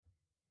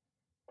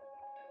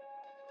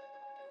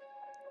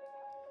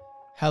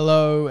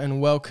Hello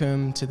and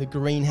welcome to the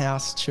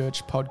Greenhouse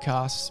Church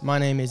podcast. My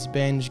name is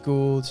Benj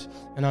Gould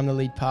and I'm the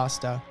lead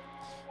pastor.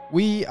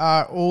 We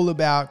are all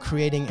about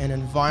creating an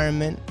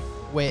environment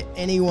where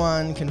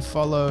anyone can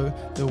follow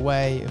the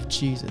way of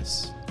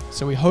Jesus.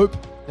 So we hope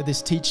that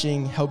this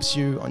teaching helps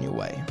you on your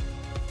way.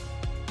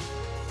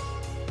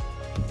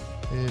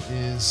 It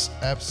is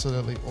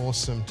absolutely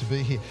awesome to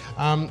be here.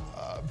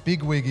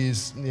 Bigwig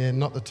is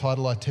not the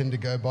title I tend to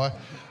go by.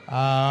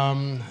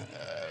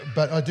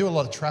 But I do a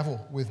lot of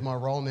travel with my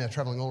role now,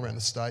 travelling all around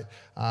the state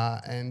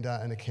and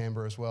to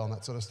Canberra as well and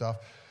that sort of stuff.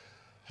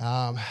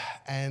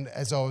 And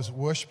as I was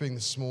worshipping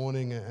this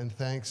morning, and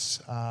thanks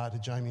to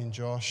Jamie and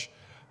Josh,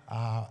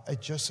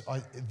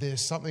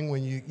 there's something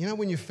when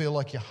when you feel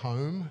like you're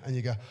home and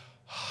you go,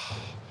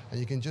 and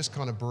you can just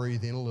kind of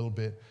breathe in a little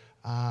bit.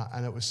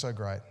 And it was so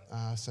great.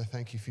 So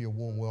thank you for your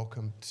warm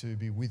welcome to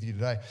be with you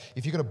today.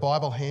 If you've got a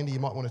Bible handy, you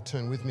might want to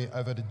turn with me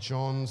over to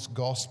John's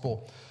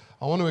Gospel.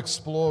 I want to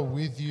explore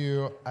with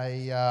you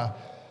a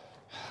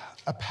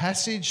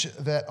passage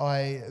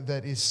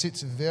that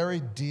sits very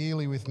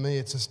dearly with me.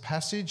 It's a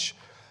passage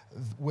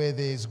where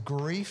there's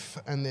grief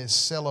and there's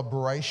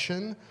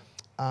celebration,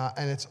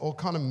 and it's all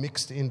kind of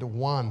mixed into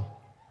one.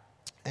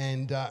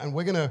 And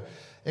we're going to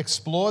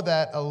explore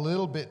that a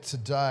little bit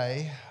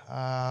today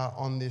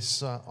on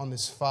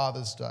this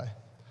Father's Day.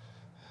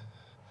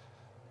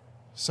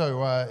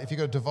 So if you've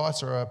got a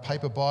device or a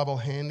paper Bible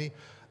handy,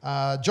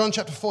 John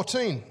chapter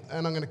 14,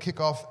 and I'm going to kick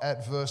off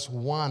at verse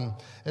 1.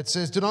 It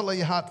says, "Do not let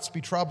your hearts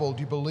be troubled.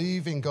 You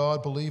believe in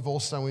God, believe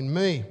also in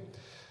me.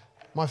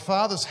 My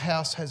Father's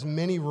house has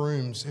many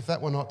rooms. If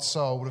that were not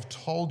so, I would have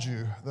told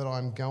you that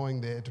I'm going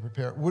there to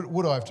prepare.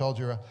 Would I have told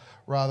you,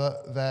 rather,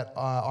 that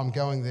I'm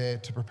going there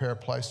to prepare a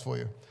place for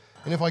you?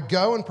 And if I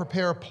go and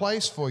prepare a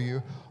place for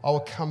you, I will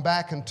come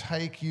back and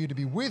take you to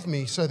be with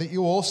me, so that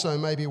you also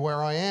may be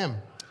where I am.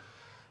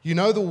 You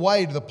know the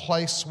way to the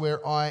place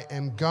where I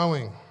am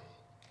going."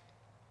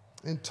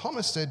 And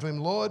Thomas said to him,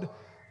 "Lord,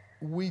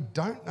 we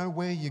don't know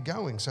where you're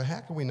going, so how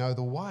can we know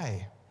the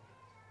way?"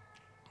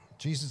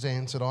 Jesus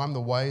answered, "I am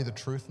the way, the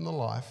truth, and the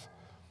life,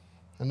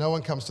 and no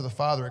one comes to the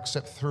Father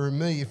except through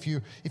me. If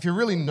you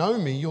really know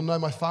me, you'll know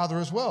my Father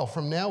as well.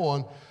 From now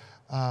on,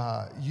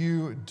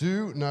 you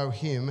do know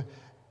him,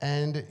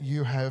 and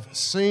you have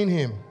seen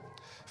him."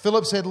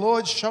 Philip said,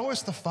 "Lord, show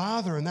us the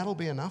Father, and that'll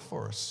be enough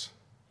for us."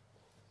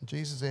 And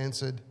Jesus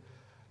answered,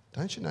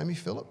 "Don't you know me,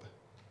 Philip?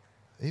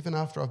 Even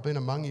after I've been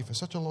among you for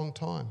such a long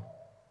time.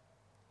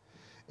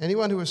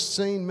 Anyone who has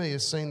seen me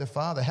has seen the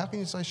Father. How can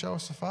you say, 'Show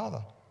us the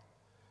Father'?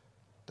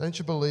 Don't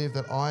you believe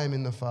that I am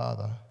in the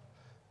Father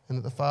and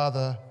that the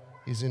Father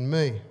is in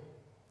me?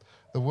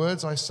 The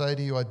words I say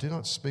to you, I do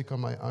not speak on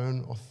my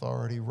own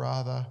authority.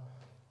 Rather,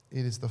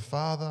 it is the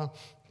Father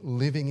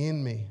living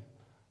in me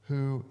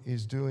who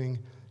is doing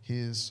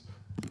his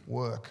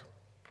work."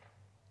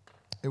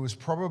 It was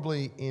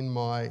probably in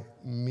my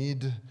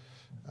mid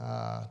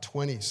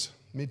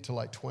to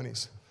late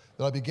 20s,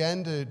 that I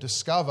began to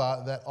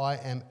discover that I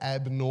am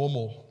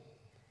abnormal.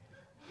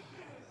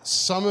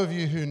 Some of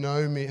you who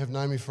know me, have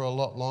known me for a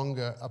lot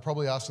longer, are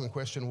probably asking the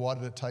question, why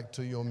did it take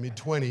to your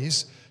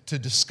mid-20s to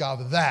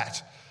discover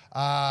that?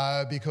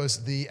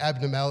 Because the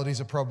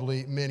abnormalities are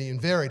probably many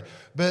and varied.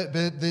 But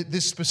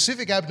this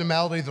specific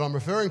abnormality that I'm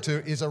referring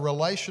to is a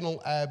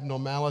relational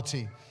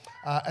abnormality.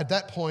 At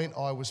that point,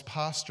 I was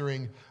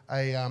pastoring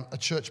a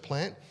church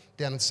plant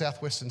down in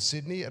southwestern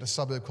Sydney at a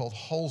suburb called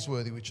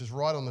Holsworthy, which is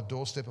right on the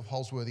doorstep of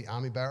Holsworthy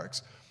Army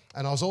Barracks.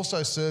 And I was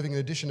also serving, in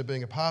addition to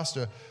being a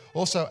pastor,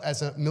 also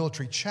as a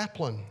military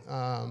chaplain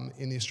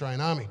in the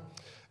Australian Army.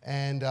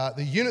 And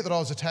the unit that I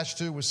was attached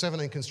to was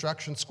 17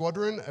 Construction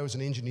Squadron. It was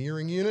an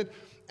engineering unit.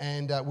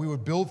 And we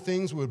would build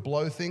things, we would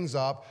blow things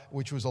up,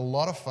 which was a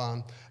lot of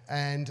fun.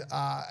 And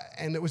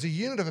it was a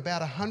unit of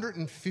about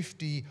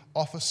 150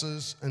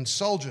 officers and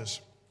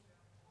soldiers.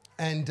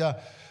 And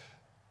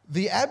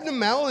the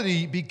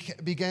abnormality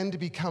began to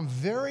become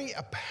very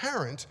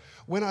apparent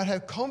when I'd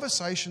have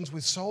conversations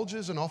with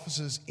soldiers and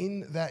officers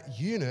in that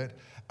unit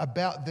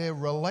about their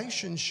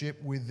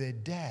relationship with their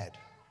dad.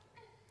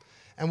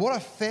 And what I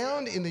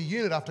found in the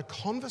unit after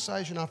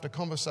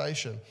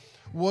conversation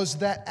was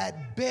that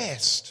at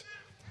best,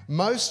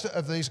 most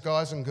of these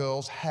guys and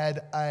girls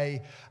had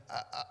a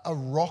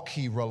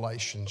rocky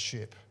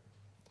relationship,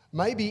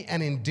 maybe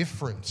an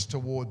indifference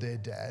toward their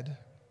dad.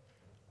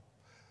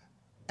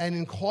 And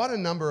in quite a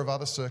number of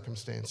other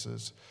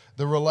circumstances,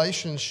 the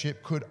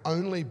relationship could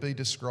only be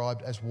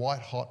described as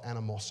white-hot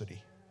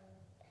animosity.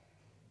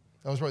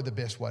 That was probably the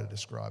best way to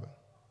describe it.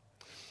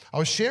 I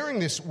was sharing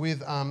this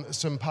with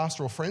some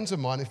pastoral friends of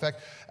mine. In fact,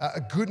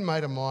 a good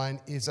mate of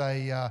mine is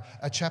a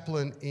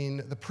chaplain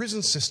in the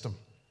prison system.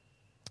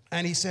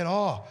 And he said,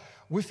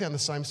 we found the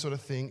same sort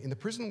of thing in the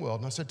prison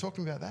world. And I said, talk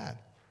to me about that.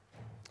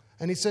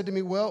 And he said to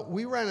me, well,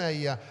 we ran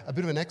a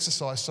bit of an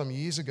exercise some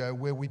years ago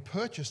where we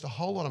purchased a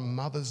whole lot of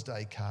Mother's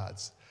Day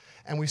cards.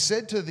 And we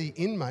said to the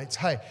inmates,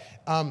 hey,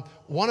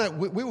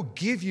 we will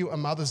give you a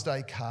Mother's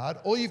Day card.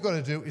 All you've got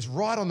to do is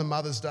write on the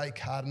Mother's Day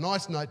card a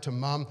nice note to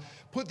Mum,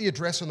 put the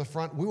address on the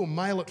front. We will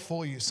mail it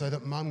for you so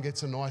that Mum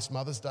gets a nice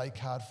Mother's Day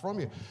card from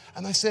you.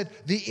 And they said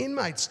the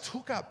inmates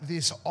took up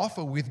this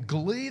offer with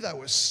glee. They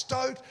were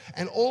stoked,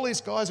 and all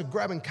these guys are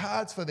grabbing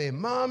cards for their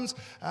mums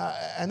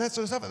and that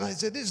sort of stuff. And they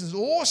said, this is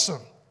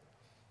awesome.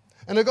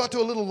 And it got to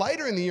a little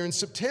later in the year in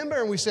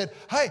September, and we said,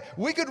 hey,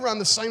 we could run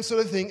the same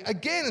sort of thing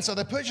again. And so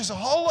they purchased a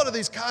whole lot of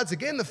these cards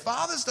again, the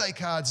Father's Day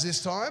cards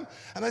this time.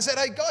 And they said,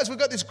 hey, guys, we've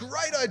got this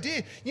great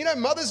idea. You know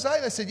Mother's Day?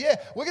 They said, yeah,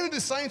 we're going to do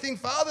the same thing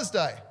Father's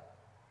Day.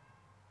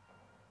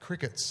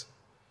 Crickets.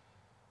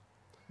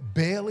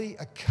 Barely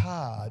a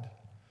card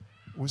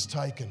was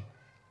taken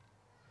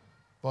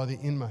by the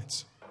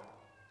inmates.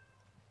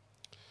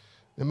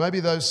 Now, maybe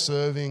those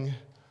serving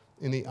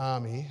in the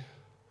army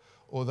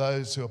or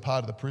those who are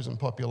part of the prison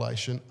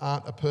population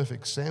aren't a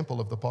perfect sample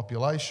of the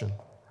population.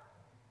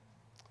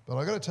 But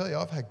I've got to tell you,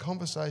 I've had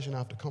conversation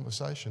after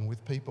conversation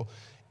with people,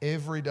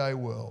 everyday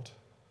world,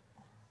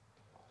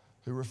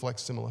 who reflect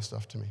similar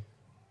stuff to me.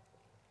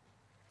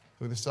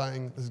 Who are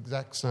saying the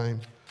exact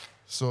same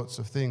sorts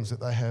of things,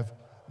 that they have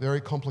very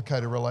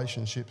complicated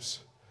relationships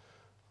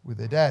with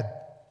their dad.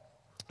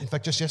 In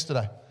fact, just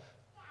yesterday,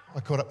 I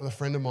caught up with a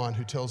friend of mine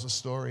who tells a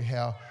story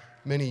how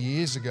many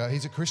years ago,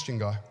 he's a Christian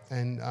guy,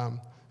 and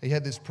he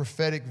had this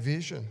prophetic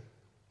vision.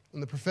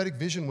 And the prophetic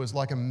vision was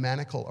like a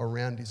manacle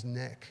around his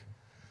neck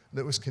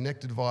that was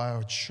connected via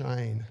a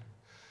chain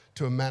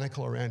to a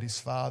manacle around his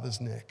father's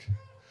neck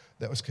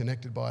that was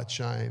connected by a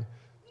chain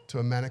to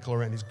a manacle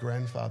around his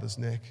grandfather's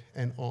neck,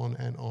 and on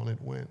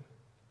it went.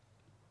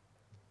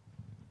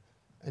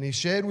 And he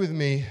shared with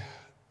me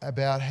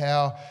about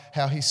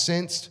how he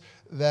sensed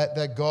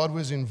that God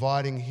was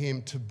inviting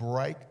him to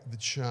break the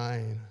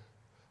chain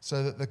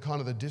so that the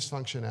kind of the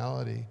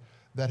dysfunctionality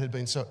that had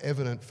been so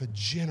evident for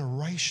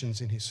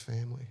generations in his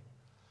family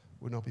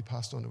would not be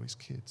passed on to his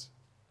kids.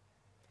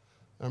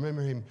 I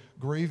remember him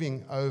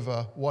grieving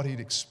over what he'd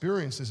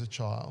experienced as a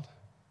child,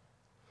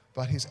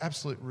 but his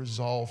absolute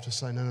resolve to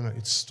say, no,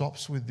 it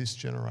stops with this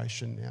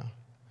generation now.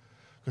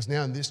 Because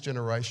now in this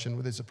generation,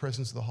 where there's the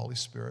presence of the Holy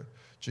Spirit,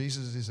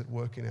 Jesus is at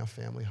work in our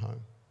family home.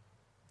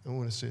 And we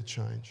want to see a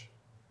change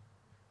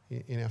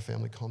in our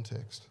family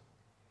context.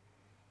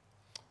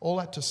 All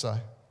that to say,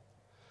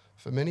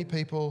 for many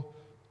people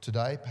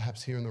today,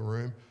 perhaps here in the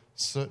room,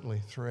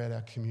 certainly throughout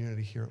our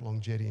community here at Long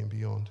Jetty and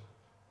beyond,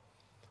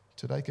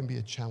 today can be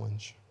a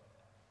challenge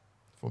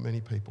for many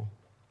people.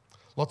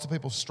 Lots of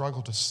people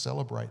struggle to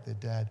celebrate their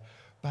dad,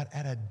 but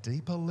at a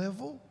deeper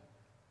level,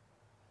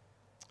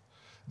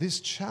 this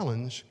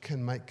challenge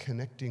can make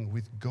connecting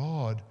with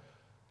God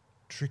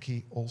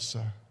tricky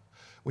also.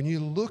 When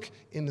you look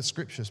in the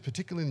scriptures,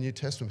 particularly in the New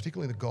Testament,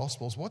 particularly in the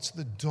Gospels, what's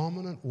the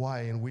dominant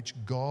way in which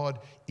God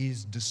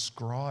is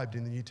described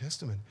in the New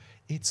Testament?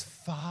 It's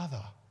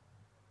Father.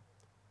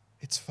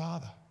 It's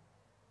Father.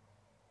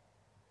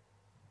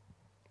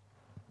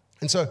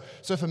 And so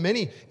for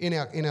many in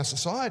our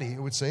society, it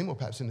would seem, or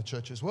perhaps in the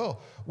church as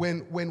well,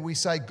 when we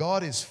say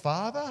God is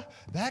Father,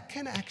 that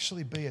can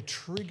actually be a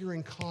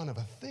triggering kind of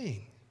a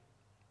thing.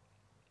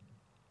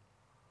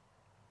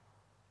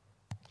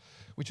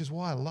 Which is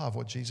why I love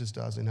what Jesus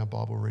does in our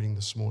Bible reading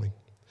this morning.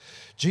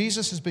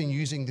 Jesus has been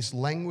using this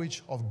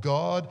language of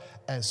God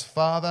as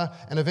Father,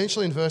 and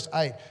eventually in verse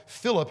 8,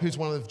 Philip, who's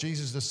one of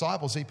Jesus'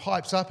 disciples, he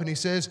pipes up and he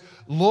says,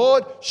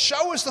 Lord,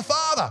 show us the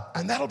Father,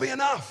 and that'll be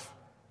enough.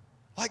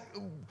 Like,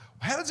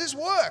 how does this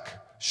work?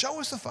 Show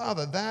us the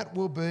Father, that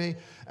will be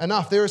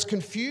enough. There is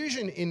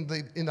confusion in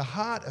the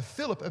heart of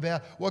Philip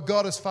about what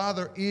God as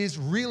Father is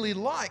really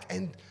like,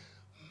 and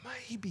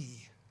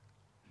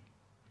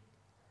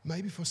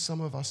maybe for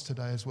some of us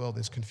today as well,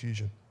 there's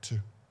confusion too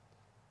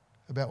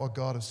about what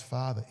God as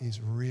Father is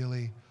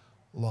really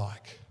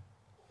like.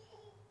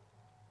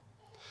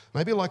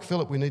 Maybe like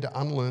Philip, we need to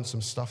unlearn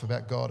some stuff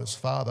about God as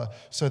Father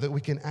so that we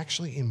can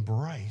actually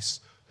embrace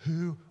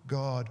who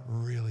God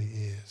really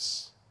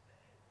is.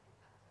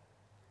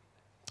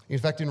 In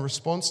fact, in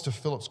response to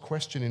Philip's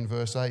question in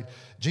verse 8,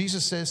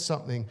 Jesus says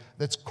something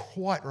that's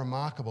quite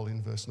remarkable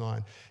in verse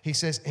 9. He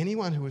says,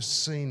 anyone who has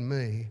seen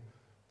me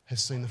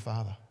has seen the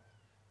Father.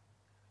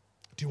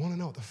 Do you want to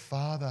know what the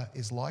Father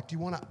is like? Do you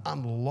want to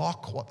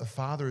unlock what the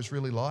Father is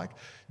really like?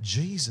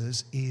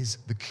 Jesus is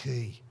the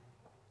key.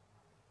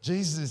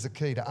 Jesus is the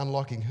key to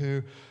unlocking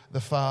who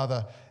the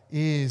Father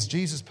is.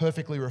 Jesus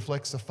perfectly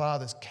reflects the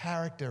Father's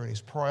character and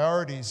his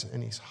priorities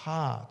and his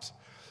heart.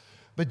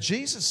 But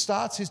Jesus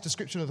starts his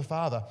description of the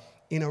Father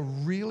in a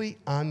really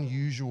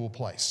unusual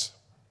place.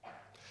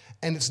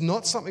 And it's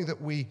not something that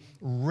we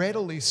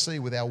readily see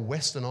with our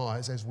Western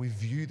eyes as we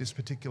view this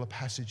particular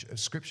passage of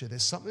Scripture.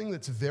 There's something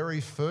that's very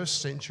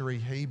first century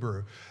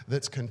Hebrew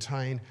that's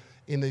contained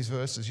in these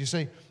verses. You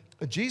see,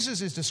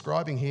 Jesus is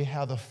describing here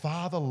how the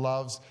Father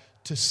loves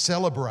to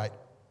celebrate.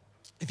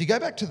 If you go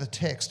back to the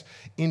text,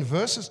 in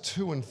verses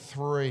 2 and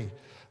 3,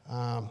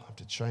 I have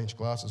to change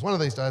glasses. One of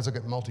these days I'll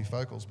get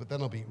multifocals, but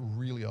then I'll be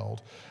really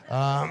old.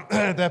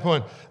 At that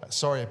point,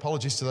 sorry,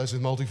 apologies to those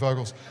with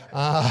multifocals.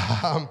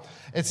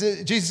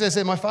 Jesus says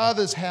that my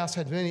Father's house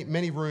had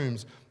many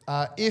rooms.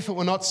 If it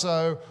were not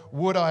so,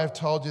 would I have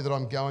told you that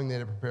I'm going there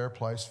to prepare a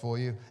place for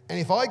you? And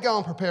if I go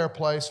and prepare a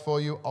place for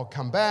you, I'll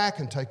come back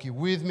and take you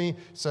with me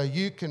so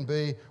you can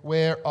be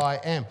where I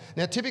am.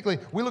 Now, typically,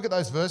 we look at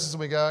those verses and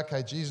we go,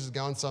 okay, Jesus is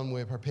going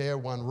somewhere, prepare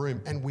one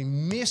room, and we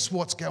miss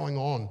what's going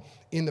on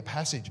in the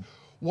passage.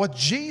 What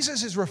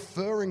Jesus is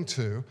referring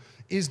to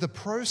is the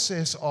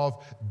process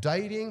of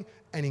dating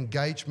and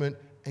engagement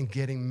and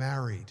getting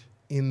married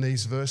in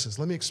these verses.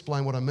 Let me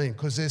explain what I mean,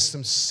 because there's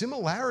some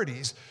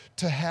similarities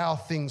to how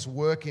things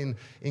work in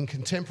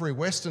contemporary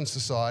Western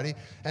society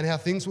and how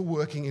things were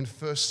working in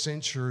first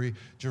century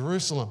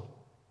Jerusalem.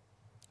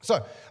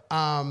 So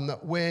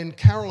when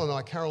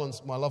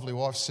Carolyn's my lovely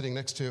wife, sitting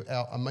next to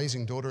our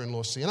amazing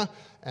daughter-in-law Sienna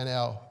and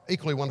our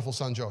equally wonderful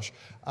son Josh.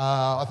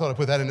 I thought I'd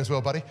put that in as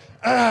well, buddy.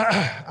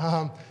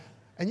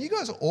 And you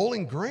guys are all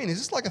in green. Is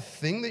this like a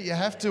thing that you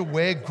have to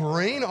wear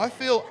green? I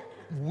feel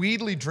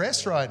weirdly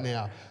dressed right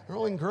now. They're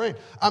all in green.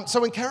 So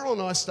when Carol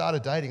and I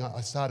started dating,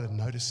 I started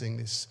noticing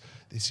this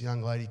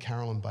young lady,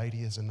 Carolyn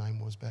Beatty as her name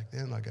was back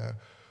then. And I go,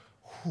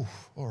 whew,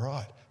 all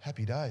right,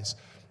 happy days.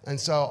 And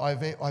so I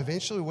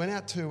eventually went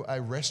out to a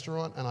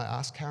restaurant and I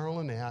asked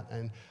Carolyn out,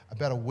 and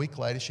about a week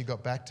later she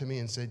got back to me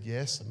and said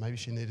yes, and maybe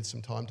she needed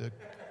some time to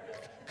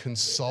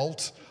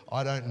consult,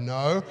 I don't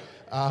know.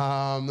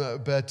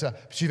 But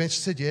she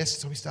eventually said yes,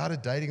 so we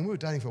started dating, and we were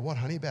dating for what,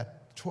 honey,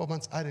 about 12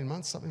 months, 18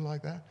 months, something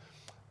like that.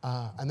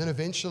 And then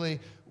eventually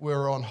we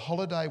were on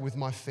holiday with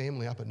my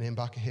family up at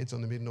Nambucca Heads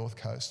on the mid-north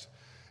coast.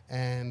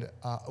 And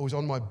it was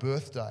on my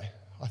birthday.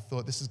 I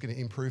thought this is going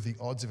to improve the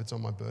odds if it's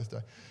on my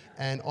birthday.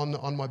 And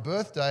on my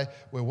birthday,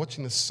 we're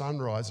watching the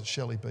sunrise at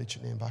Shelley Beach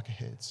at Nambucca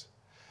Heads.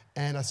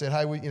 And I said,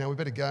 hey, we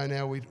better go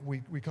now. We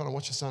kind of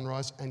watch the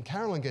sunrise. And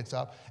Carolyn gets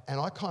up, and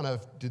I kind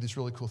of did this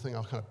really cool thing.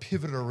 I kind of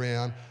pivoted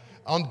around.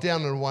 I'm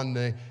down on one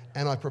knee,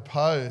 and I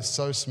proposed.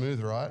 So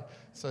smooth, right?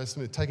 So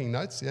smooth. Taking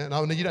notes, yeah?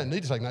 No, you don't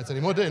need to take notes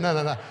anymore, do you?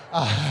 No.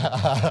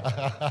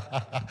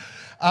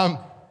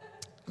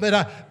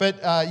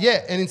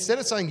 Yeah, and instead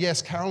of saying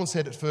yes, Carolyn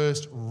said at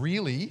first,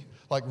 really?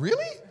 Like,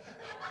 really?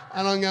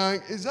 And I'm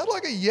going, is that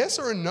like a yes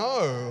or a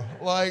no?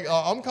 Like,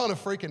 I'm kind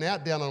of freaking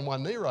out down on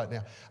one knee right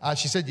now.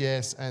 She said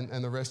yes, and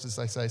the rest, as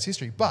they say, is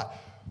history. But,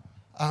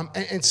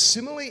 and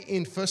similarly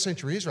in first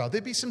century Israel,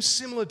 there'd be some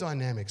similar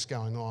dynamics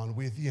going on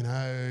with,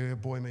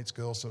 boy meets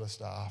girl sort of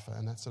stuff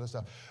and that sort of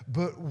stuff.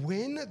 But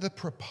when the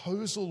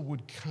proposal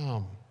would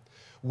come,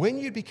 when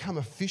you'd become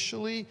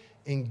officially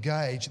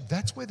engaged,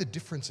 that's where the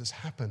differences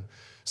happen.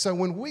 So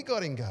when we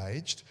got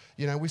engaged,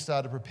 we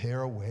started to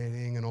prepare a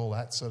wedding and all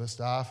that sort of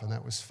stuff, and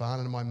that was fun.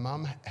 And my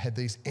mum had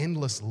these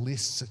endless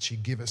lists that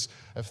she'd give us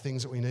of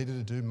things that we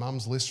needed to do.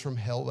 Mum's lists from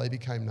hell, they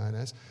became known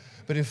as.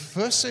 But in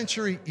first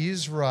century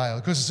Israel,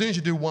 because as soon as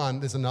you do one,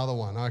 there's another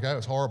one, okay? It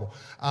was horrible.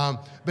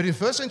 But in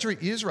first century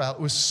Israel, it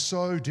was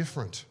so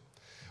different.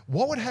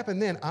 What would happen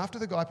then, after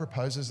the guy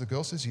proposes, the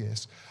girl says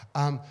yes,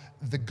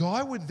 the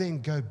guy would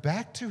then go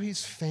back to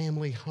his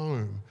family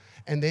home,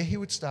 and there he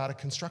would start a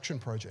construction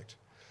project,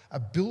 a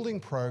building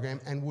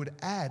program, and would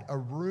add a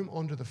room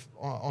onto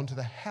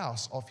the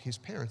house of his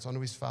parents,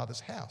 onto his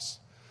father's house.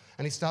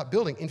 And he'd start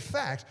building. In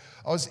fact,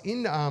 I was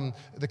in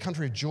the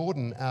country of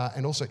Jordan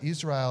and also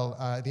Israel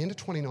at the end of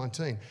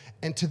 2019,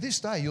 and to this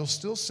day, you'll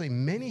still see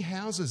many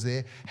houses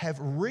there have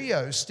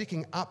rios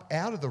sticking up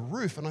out of the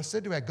roof. And I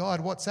said to our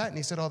guide, what's that? And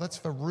he said, oh, that's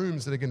for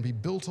rooms that are going to be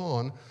built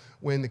on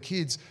when the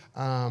kids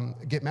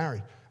get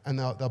married. And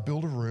they'll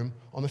build a room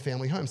on the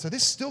family home. So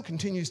this still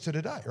continues to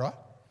today, right?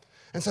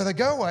 And so they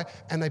go away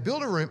and they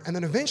build a room, and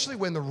then eventually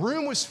when the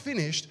room was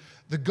finished,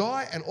 the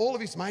guy and all of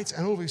his mates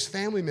and all of his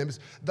family members,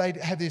 they'd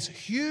have this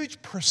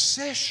huge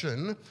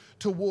procession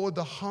toward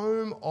the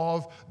home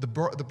of the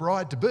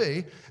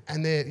bride-to-be,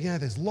 and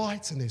there's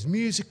lights and there's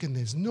music and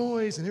there's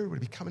noise and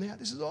everybody be coming out.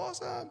 This is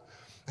awesome.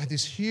 They had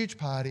this huge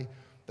party.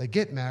 They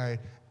get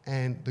married,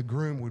 and the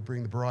groom would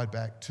bring the bride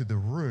back to the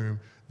room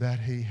that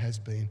he has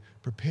been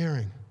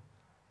preparing.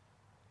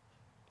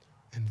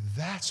 And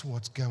that's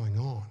what's going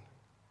on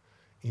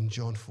in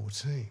John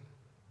 14.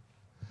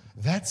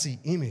 That's the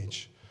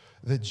image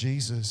that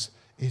Jesus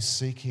is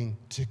seeking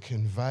to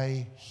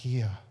convey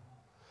here.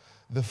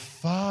 The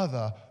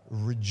Father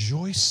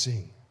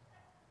rejoicing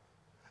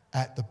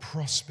at the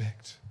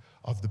prospect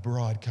of the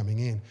bride coming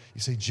in.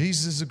 You see,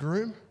 Jesus is the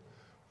groom,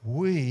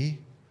 we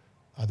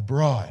are the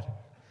bride,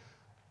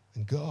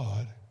 and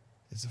God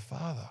is the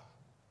Father.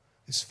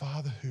 This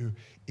Father who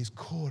is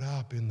caught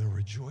up in the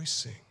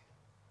rejoicing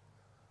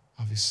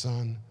of his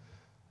Son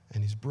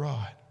and his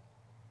bride.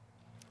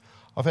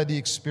 I've had the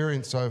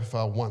experience so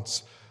far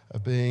once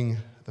of being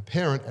the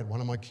parent at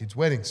one of my kids'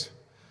 weddings.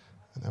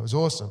 And that was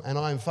awesome. And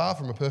I am far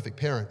from a perfect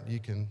parent. You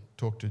can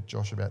talk to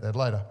Josh about that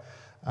later.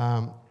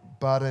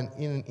 But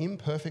in an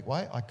imperfect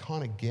way, I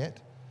kind of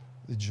get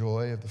the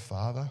joy of the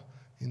Father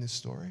in this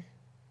story.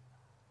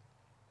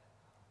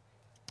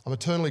 I'm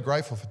eternally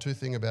grateful for two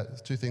things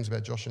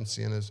about Josh and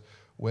Sienna's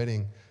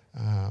wedding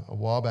a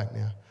while back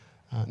now.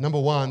 Number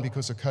one,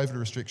 because of COVID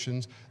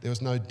restrictions, there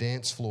was no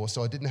dance floor,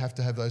 so I didn't have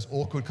to have those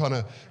awkward kind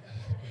of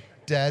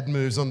dad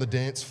moves on the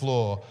dance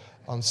floor.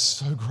 I'm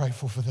so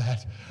grateful for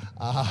that.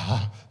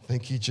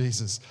 Thank you,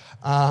 Jesus.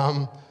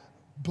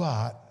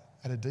 But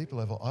at a deeper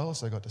level, I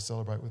also got to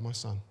celebrate with my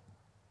son.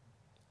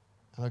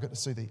 And I got to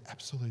see the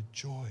absolute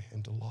joy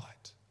and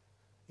delight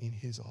in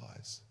his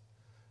eyes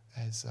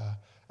as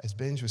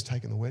Benj was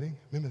taking the wedding.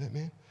 Remember that,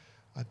 man?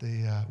 At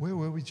the where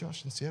were we,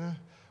 Josh and Sienna?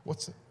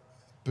 What's it?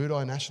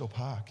 Budai National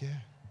Park, yeah.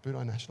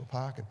 Budai National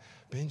Park. And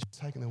Benj was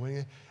taking the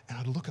wedding. And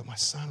I'd look at my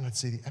son and I'd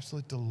see the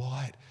absolute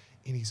delight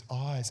in his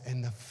eyes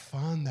and the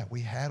fun that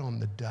we had on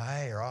the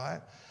day,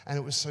 right? And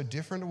it was so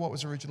different to what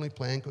was originally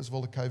planned because of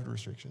all the COVID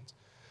restrictions.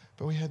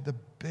 But we had the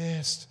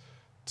best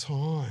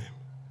time.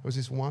 It was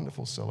this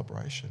wonderful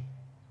celebration.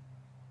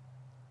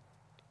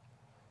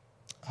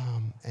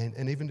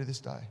 And even to this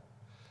day.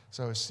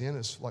 So as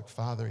Sienna's like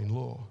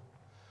father-in-law,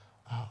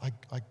 I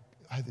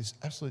had this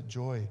absolute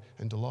joy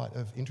and delight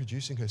of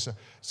introducing her. So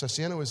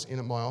Sienna was in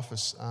at my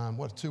office,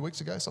 2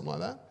 weeks ago, something like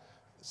that?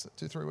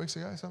 2-3 weeks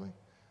ago, something?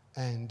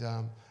 And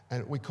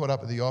we caught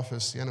up at the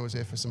office. Sienna was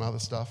there for some other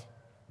stuff.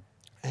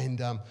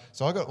 And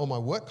so I got all my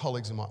work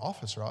colleagues in my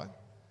office, right?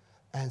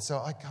 And so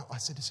I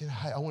said to Sienna,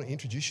 hey, I want to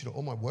introduce you to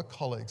all my work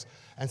colleagues.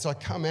 And so I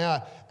come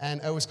out,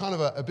 and it was kind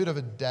of a bit of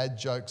a dad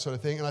joke sort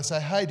of thing. And I say,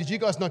 hey, did you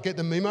guys not get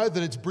the memo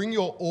that it's bring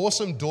your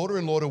awesome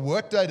daughter-in-law to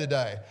work day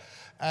today?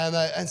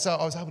 And so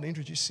I was able to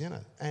introduce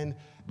Sienna. And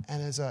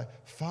as a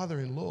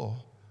father-in-law,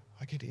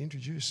 I get to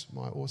introduce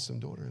my awesome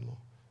daughter-in-law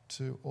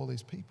to all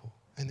these people.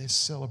 And there's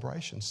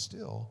celebration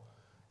still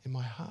in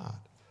my heart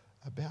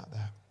about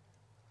that.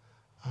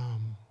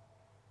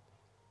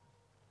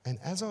 And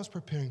as I was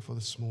preparing for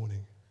this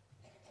morning,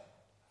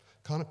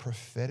 kind of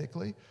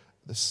prophetically,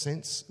 the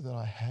sense that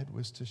I had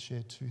was to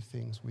share two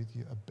things with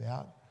you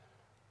about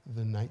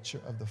the nature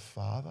of the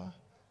Father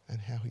and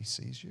how he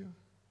sees you.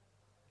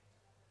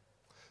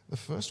 The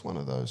first one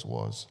of those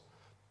was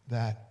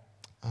that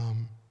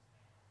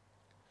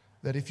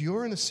if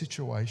you're in a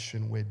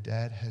situation where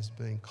dad has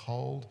been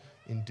cold,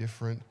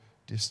 indifferent,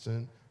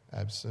 distant,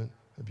 absent,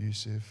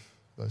 abusive,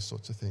 those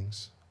sorts of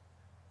things,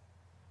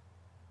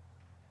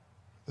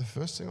 the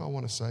first thing I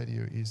want to say to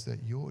you is that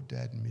your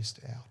dad missed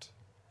out.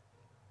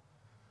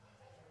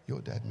 Your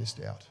dad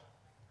missed out.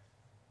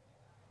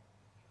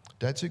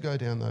 Dads who go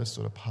down those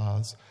sort of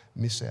paths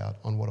miss out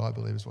on what I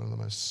believe is one of the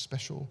most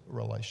special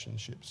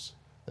relationships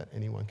that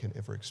anyone can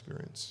ever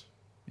experience.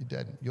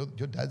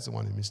 Your dad's the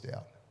one who missed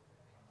out.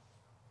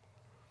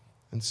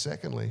 And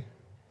secondly,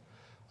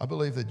 I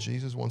believe that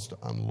Jesus wants to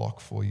unlock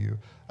for you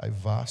a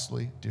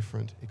vastly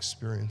different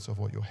experience of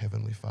what your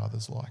Heavenly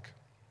Father's like.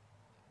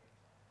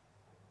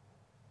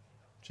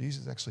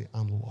 Jesus actually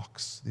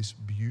unlocks this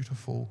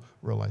beautiful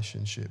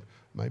relationship,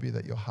 maybe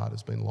that your heart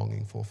has been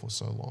longing for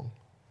so long.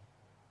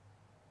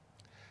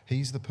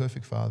 He's the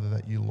perfect Father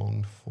that you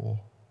longed for,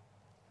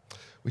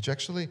 which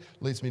actually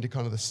leads me to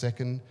kind of the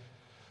second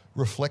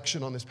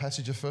reflection on this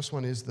passage. The first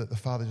one is that the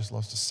Father just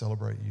loves to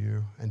celebrate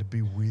you and to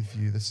be with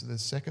you. The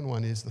second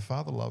one is the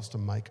Father loves to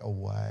make a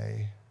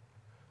way.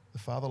 The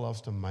Father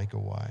loves to make a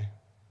way.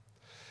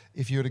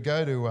 If you were to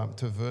go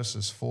to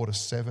verses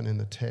 4-7 in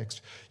the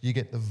text, you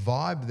get the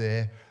vibe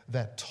there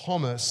that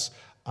Thomas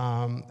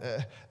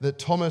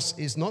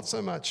is not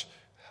so much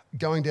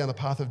going down the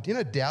path of,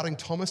 doubting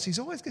Thomas. He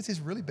always gets this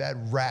really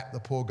bad rap, the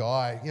poor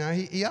guy.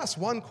 He asks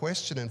one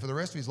question and for the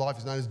rest of his life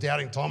he's known as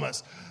Doubting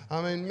Thomas.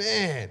 I mean,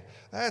 man,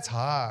 that's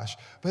harsh.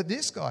 But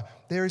this guy,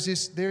 there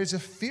is a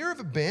fear of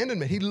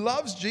abandonment. He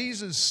loves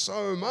Jesus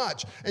so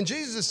much. And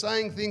Jesus is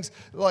saying things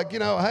like,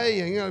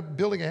 hey,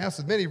 building a house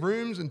with many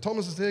rooms, and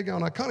Thomas is there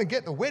going, I kind of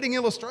get the wedding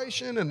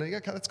illustration, and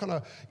that's kind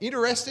of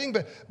interesting.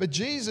 But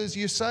Jesus,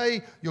 you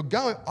say you're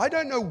going, I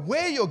don't know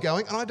where you're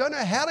going, and I don't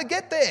know how to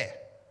get there.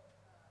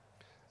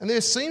 And there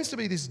seems to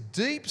be this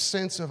deep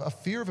sense of a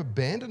fear of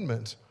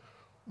abandonment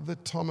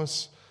that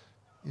Thomas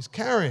is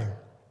carrying.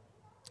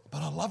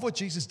 But I love what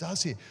Jesus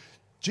does here.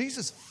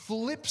 Jesus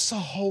flips the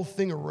whole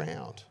thing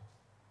around.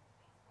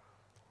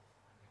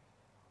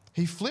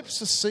 He flips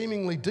the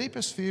seemingly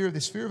deepest fear,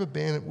 this fear of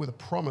abandonment, with a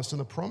promise, and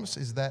the promise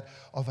is that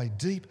of a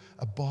deep,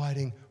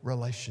 abiding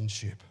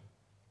relationship.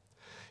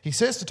 He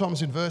says to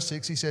Thomas in verse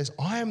 6, he says,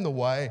 I am the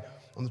way,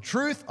 I'm the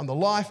truth, I'm the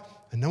life,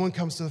 and no one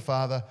comes to the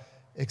Father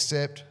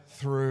except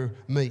through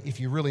me. If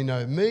you really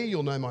know me,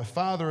 you'll know my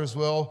Father as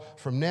well.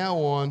 From now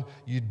on,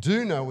 you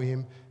do know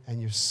him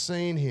and you've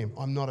seen him.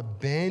 I'm not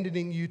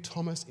abandoning you,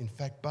 Thomas. In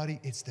fact, buddy,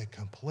 it's the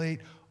complete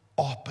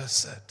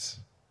opposite.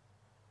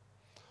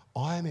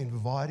 I am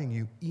inviting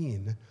you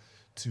in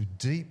to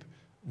deep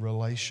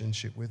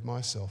relationship with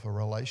myself, a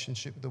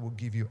relationship that will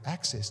give you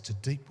access to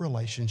deep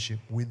relationship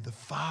with the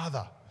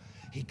Father.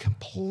 He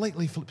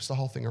completely flips the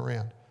whole thing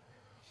around.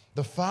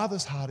 The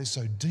Father's heart is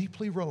so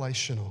deeply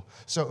relational,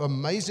 so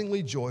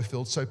amazingly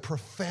joy-filled, so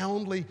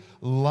profoundly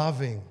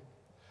loving.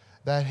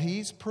 that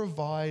he's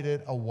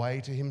provided a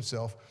way to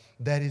himself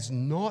that is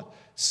not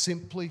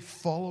simply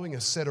following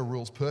a set of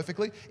rules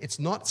perfectly. It's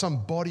not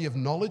some body of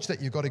knowledge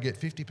that you've got to get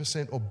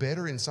 50% or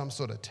better in some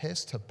sort of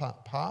test to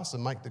pass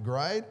and make the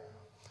grade.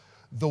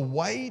 The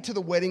way to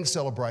the wedding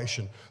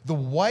celebration, the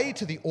way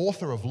to the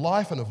author of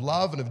life and of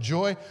love and of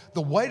joy,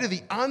 the way to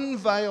the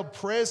unveiled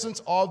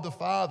presence of the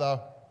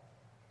Father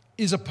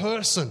is a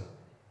person.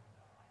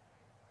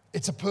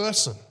 It's a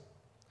person.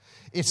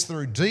 It's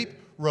through deep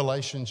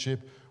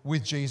relationship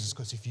with Jesus,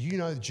 because if you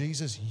know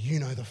Jesus, you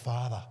know the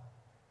Father.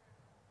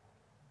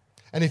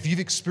 And if you've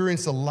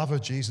experienced the love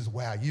of Jesus,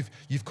 wow,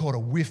 you've caught a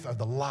whiff of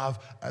the love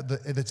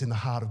that's in the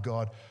heart of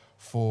God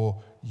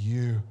for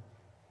you.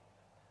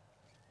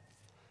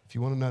 If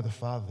you want to know the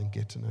Father, then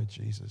get to know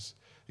Jesus,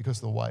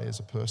 because the way is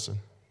a person.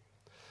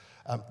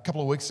 A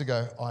couple of weeks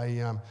ago,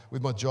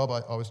 with my job,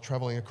 I was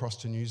travelling across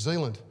to New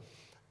Zealand,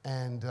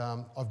 and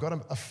I've got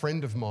a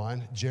friend of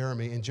mine,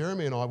 Jeremy, and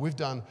Jeremy and I, we've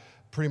done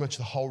pretty much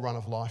the whole run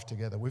of life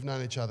together. We've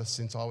known each other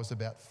since I was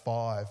about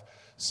 5.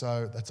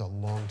 So that's a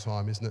long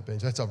time, isn't it,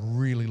 Benj? That's a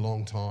really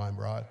long time,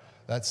 right?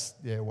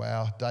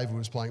 Wow. David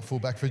was playing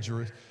fullback for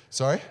Jerusalem.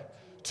 Sorry?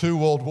 2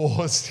 world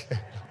wars.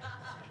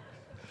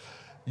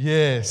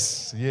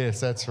 Yes,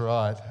 that's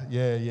right.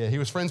 Yeah. He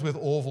was friends with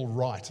Orville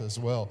Wright as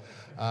well.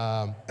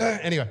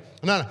 Anyway,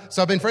 no.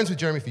 So I've been friends with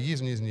Jeremy for years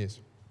and years and years.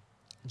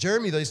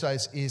 Jeremy these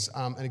days is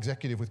an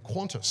executive with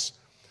Qantas.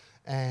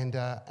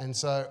 And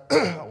so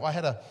I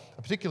had a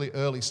particularly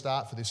early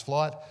start for this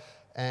flight,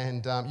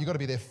 and you've got to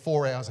be there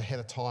 4 hours ahead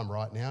of time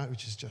right now,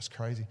 which is just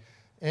crazy.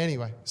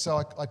 Anyway, so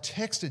I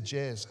texted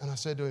Jez and I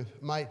said to him,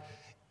 mate,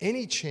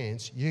 any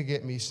chance you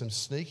get me some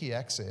sneaky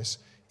access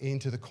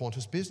into the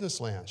Qantas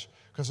Business Lounge?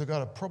 Because I've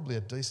got probably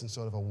a decent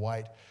sort of a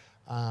wait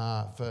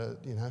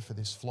for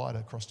this flight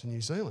across to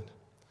New Zealand.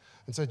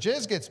 And so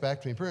Jez gets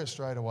back to me pretty much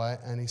straight away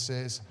and he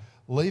says,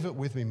 leave it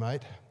with me,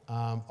 mate.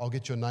 I'll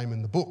get your name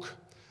in the book.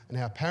 And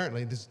now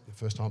apparently, this is the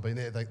first time I've been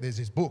there, there's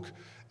this book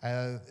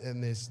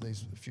and there's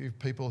these few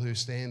people who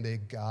stand their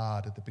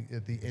guard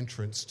at the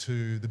entrance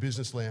to the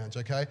business lounge,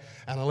 okay?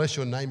 And unless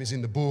your name is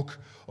in the book,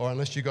 or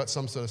unless you got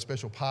some sort of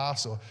special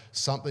pass or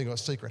something, or a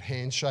secret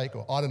handshake,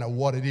 or I don't know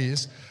what it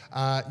is,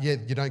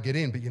 you don't get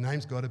in, but your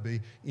name's got to be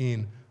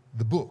in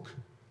the book.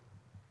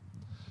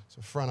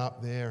 So front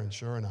up there, and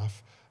sure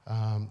enough,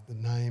 the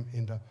name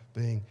ended up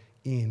being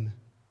in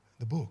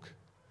the book.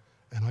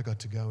 And I got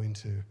to go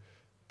into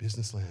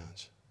business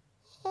lounge.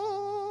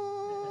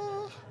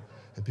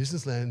 And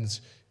business lounge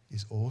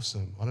is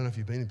awesome. I don't know if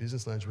you've been in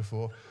business lounge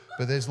before,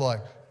 but there's like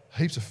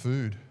heaps of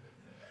food,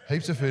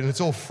 and it's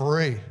all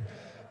free.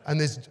 And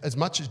there's as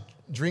much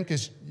drink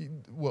as,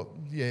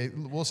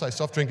 we'll say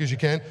soft drink as you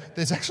can.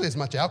 There's actually as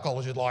much alcohol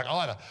as you'd like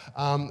either.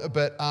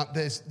 But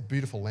there's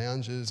beautiful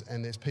lounges,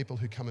 and there's people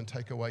who come and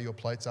take away your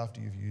plates after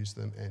you've used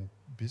them, and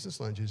business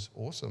lounge is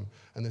awesome.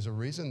 And there's a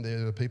reason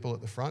there are people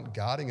at the front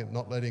guarding it,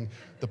 not letting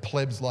the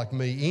plebs like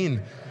me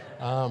in.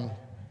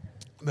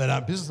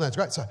 But business lounge is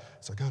great. So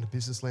I go into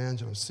business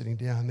lounge and I'm sitting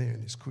down there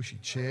in this cushy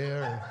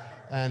chair,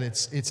 and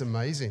it's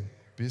amazing.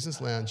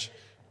 Business lounge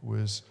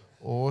was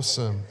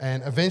awesome.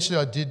 And eventually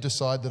I did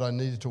decide that I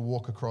needed to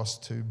walk across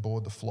to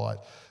board the flight,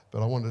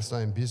 but I wanted to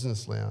stay in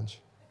business lounge.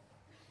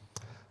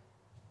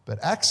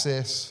 But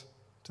access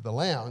to the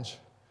lounge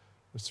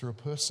was through a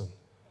person,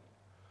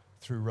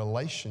 through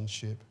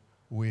relationship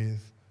with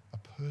a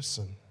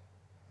person,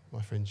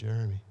 my friend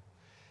Jeremy.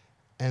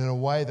 And in a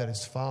way that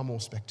is far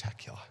more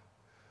spectacular,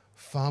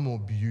 far more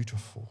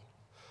beautiful,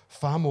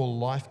 far more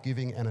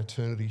life-giving and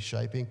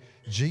eternity-shaping.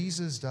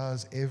 Jesus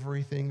does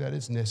everything that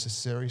is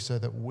necessary so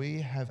that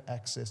we have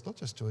access not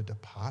just to a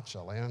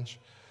departure lounge,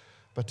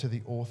 but to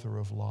the author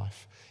of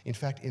life. In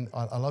fact,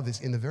 I love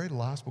this, in the very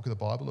last book of the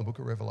Bible, the book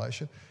of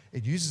Revelation,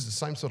 it uses the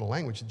same sort of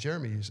language that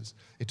Jeremy uses.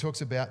 It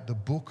talks about the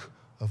book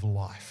of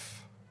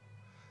life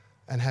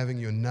and having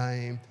your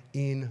name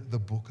in the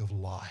book of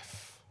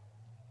life.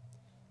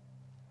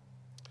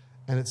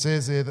 And it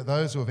says there that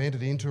those who have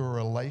entered into a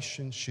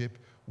relationship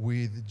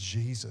with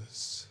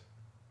Jesus.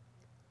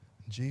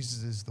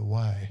 Jesus is the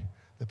way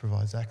that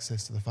provides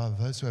access to the Father.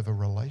 Those who have a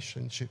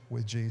relationship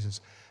with Jesus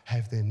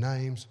have their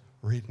names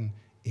written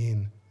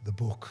in the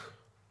book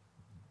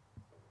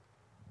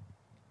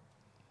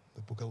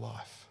of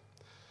life.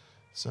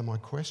 So my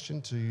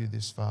question to you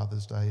this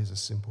Father's Day is a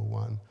simple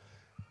one.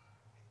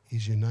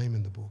 Is your name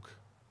in the book?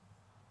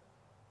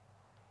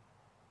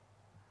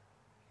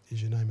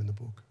 Is your name in the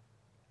book?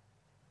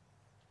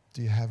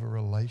 Do you have a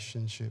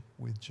relationship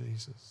with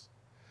Jesus?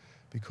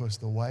 Because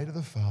the way to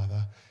the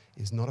Father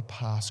is not a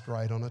pass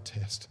grade on a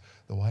test.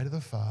 The way to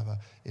the Father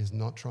is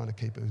not trying to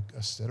keep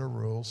a set of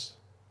rules.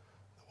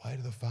 The way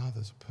to the Father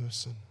is a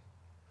person.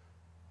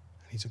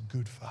 And He's a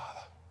good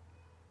Father.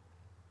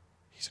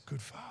 He's a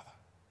good Father.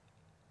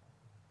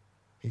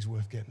 He's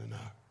worth getting to know.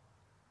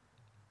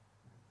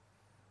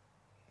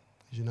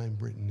 Is your name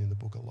written in the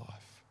book of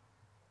life?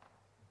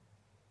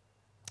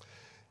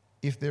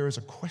 If there is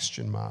a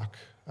question mark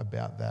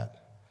about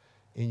that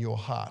in your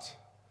heart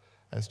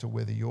as to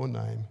whether your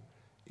name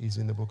is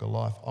in the book of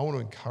life, I want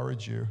to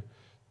encourage you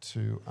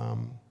to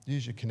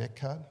use your Connect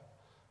card.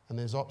 And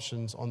there's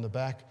options on the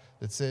back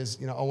that says,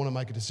 I want to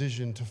make a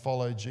decision to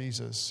follow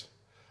Jesus.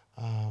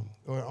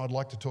 Or I'd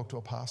like to talk to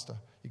a pastor.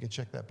 You can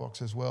check that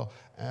box as well.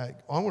 I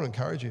want to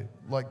encourage you,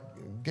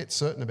 get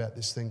certain about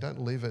this thing. Don't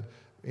leave it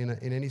in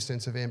any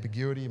sense of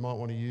ambiguity. You might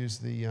want to use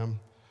the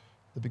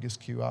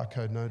biggest QR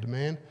code known to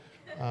man.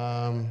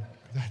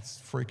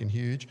 That's freaking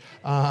huge.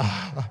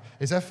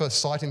 Is that for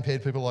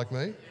sight-impaired people like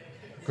me?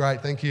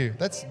 Great, thank you.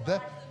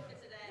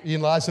 You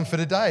enlarged them for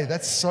today.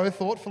 That's so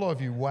thoughtful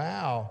of you.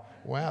 Wow,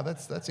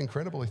 that's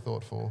incredibly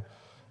thoughtful.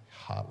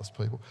 Heartless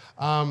people.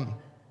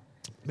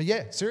 But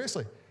yeah,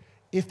 seriously,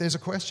 if there's a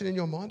question in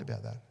your mind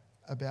about that,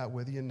 about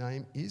whether your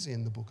name is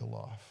in the book of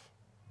life,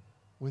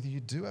 whether you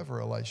do have a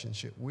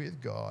relationship with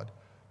God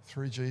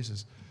through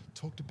Jesus,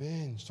 talk to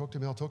Ben, talk to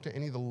Mel, talk to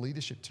any of the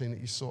leadership team that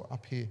you saw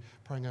up here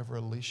praying over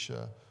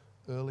Alicia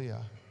earlier.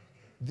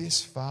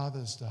 This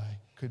Father's Day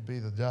could be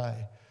the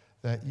day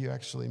that you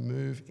actually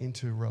move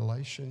into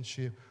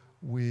relationship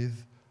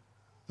with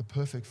the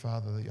perfect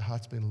Father that your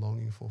heart's been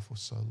longing for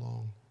so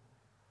long.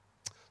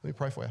 Let me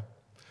pray for you.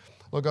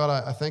 Lord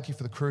God, I thank you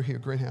for the crew here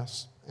at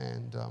Greenhouse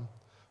and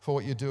for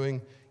what you're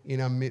doing in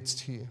our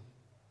midst here.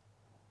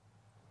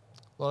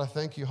 Lord, I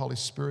thank you, Holy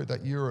Spirit,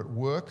 that you're at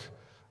work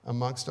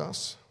amongst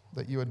us,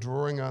 that you are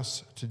drawing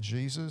us to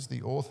Jesus,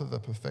 the author, the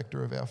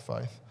perfecter of our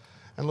faith.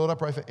 And Lord, I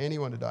pray for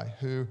anyone today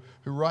who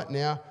right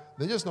now,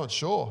 they're just not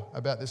sure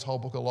about this whole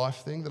book of life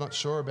thing. They're not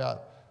sure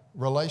about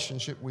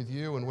relationship with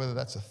you and whether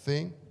that's a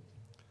thing.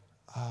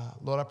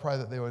 Lord, I pray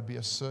that there would be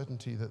a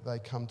certainty that they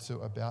come to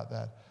about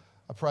that.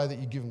 I pray that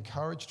you give them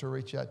courage to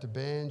reach out to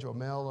Benj or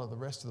Mel or the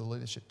rest of the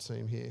leadership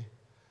team here.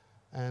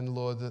 And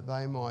Lord, that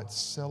they might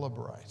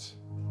celebrate